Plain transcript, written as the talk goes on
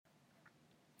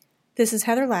This is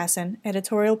Heather Lassen,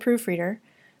 editorial proofreader,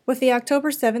 with the October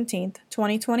 17th,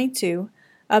 2022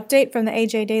 update from the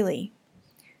AJ Daily.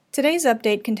 Today's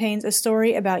update contains a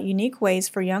story about unique ways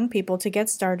for young people to get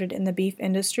started in the beef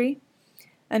industry,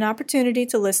 an opportunity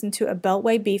to listen to a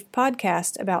Beltway Beef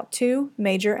podcast about two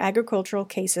major agricultural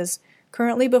cases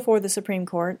currently before the Supreme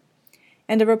Court,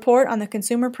 and a report on the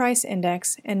Consumer Price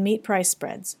Index and meat price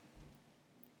spreads.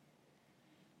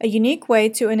 A unique way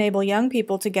to enable young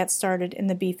people to get started in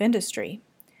the beef industry,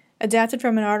 adapted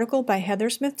from an article by Heather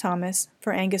Smith Thomas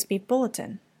for Angus Beef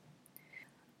Bulletin.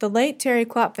 The late Terry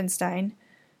Klopfenstein,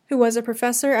 who was a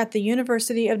professor at the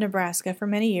University of Nebraska for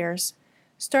many years,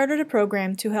 started a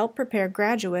program to help prepare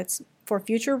graduates for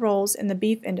future roles in the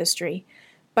beef industry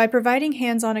by providing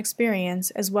hands-on experience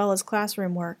as well as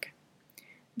classroom work.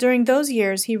 During those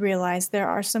years, he realized there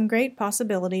are some great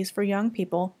possibilities for young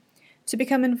people to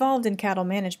become involved in cattle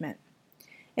management.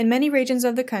 In many regions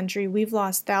of the country, we've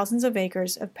lost thousands of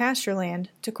acres of pasture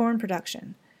land to corn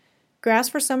production. Grass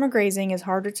for summer grazing is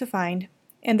harder to find,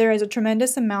 and there is a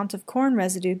tremendous amount of corn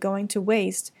residue going to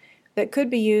waste that could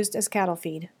be used as cattle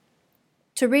feed.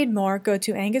 To read more, go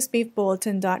to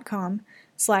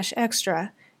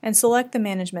angusbeefbulletin.com/extra and select the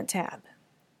Management tab.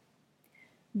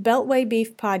 Beltway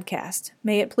Beef Podcast,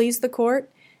 May It Please the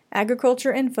Court,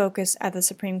 Agriculture in Focus at the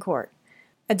Supreme Court.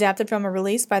 Adapted from a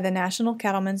release by the National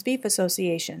Cattlemen's Beef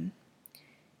Association.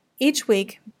 Each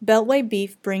week, Beltway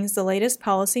Beef brings the latest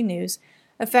policy news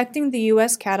affecting the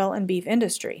U.S. cattle and beef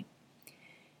industry.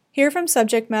 Hear from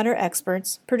subject matter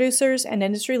experts, producers, and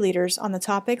industry leaders on the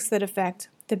topics that affect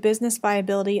the business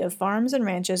viability of farms and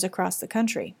ranches across the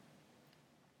country.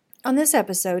 On this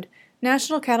episode,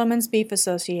 National Cattlemen's Beef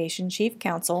Association Chief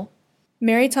Counsel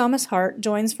Mary Thomas Hart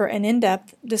joins for an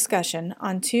in-depth discussion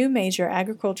on two major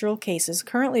agricultural cases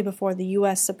currently before the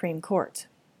U.S. Supreme Court.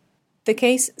 The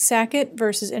case Sackett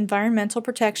v. Environmental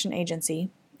Protection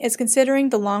Agency is considering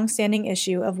the long-standing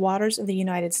issue of waters of the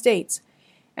United States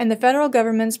and the federal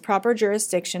government's proper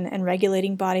jurisdiction in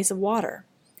regulating bodies of water,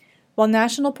 while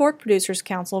National Pork Producers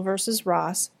Council v.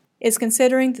 Ross is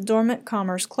considering the Dormant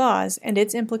Commerce Clause and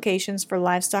its implications for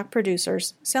livestock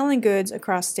producers selling goods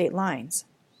across state lines.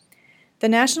 The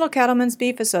National Cattlemen's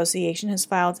Beef Association has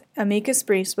filed amicus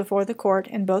briefs before the court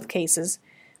in both cases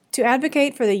to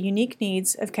advocate for the unique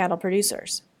needs of cattle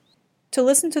producers. To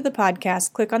listen to the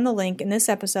podcast, click on the link in this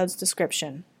episode's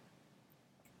description.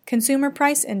 Consumer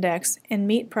Price Index and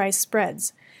Meat Price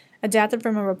Spreads, adapted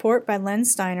from a report by Len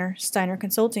Steiner, Steiner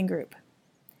Consulting Group.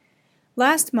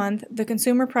 Last month, the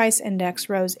Consumer Price Index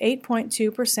rose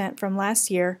 8.2% from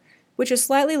last year, which is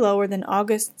slightly lower than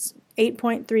August's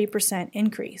 8.3%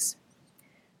 increase.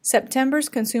 September's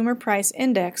Consumer Price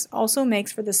Index also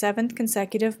makes for the seventh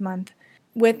consecutive month,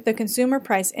 with the Consumer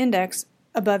Price Index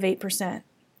above 8%.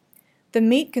 The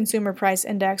Meat Consumer Price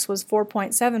Index was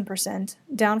 4.7%,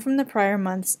 down from the prior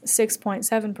month's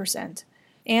 6.7%,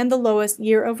 and the lowest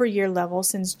year-over-year level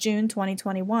since June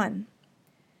 2021.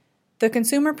 The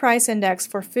Consumer Price Index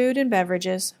for food and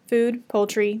beverages, food,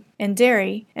 poultry, and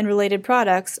dairy and related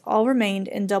products all remained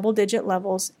in double-digit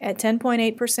levels at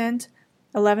 10.8%,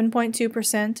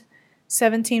 11.2%,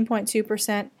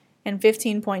 17.2%, and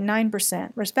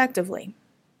 15.9%, respectively.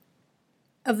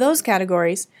 Of those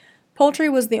categories, poultry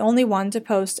was the only one to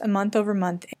post a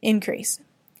month-over-month increase.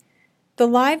 The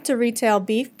live-to-retail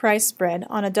beef price spread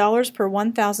on a dollars per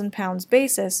 1,000 pounds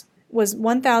basis was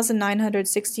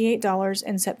 $1,968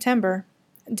 in September,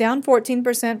 down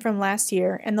 14% from last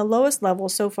year and the lowest level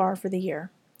so far for the year.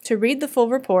 To read the full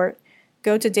report,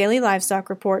 go to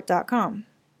dailylivestocksreport.com.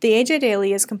 The AJ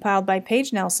Daily is compiled by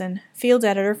Paige Nelson, field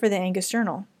editor for the Angus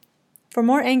Journal. For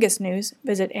more Angus news,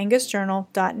 visit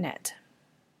angusjournal.net.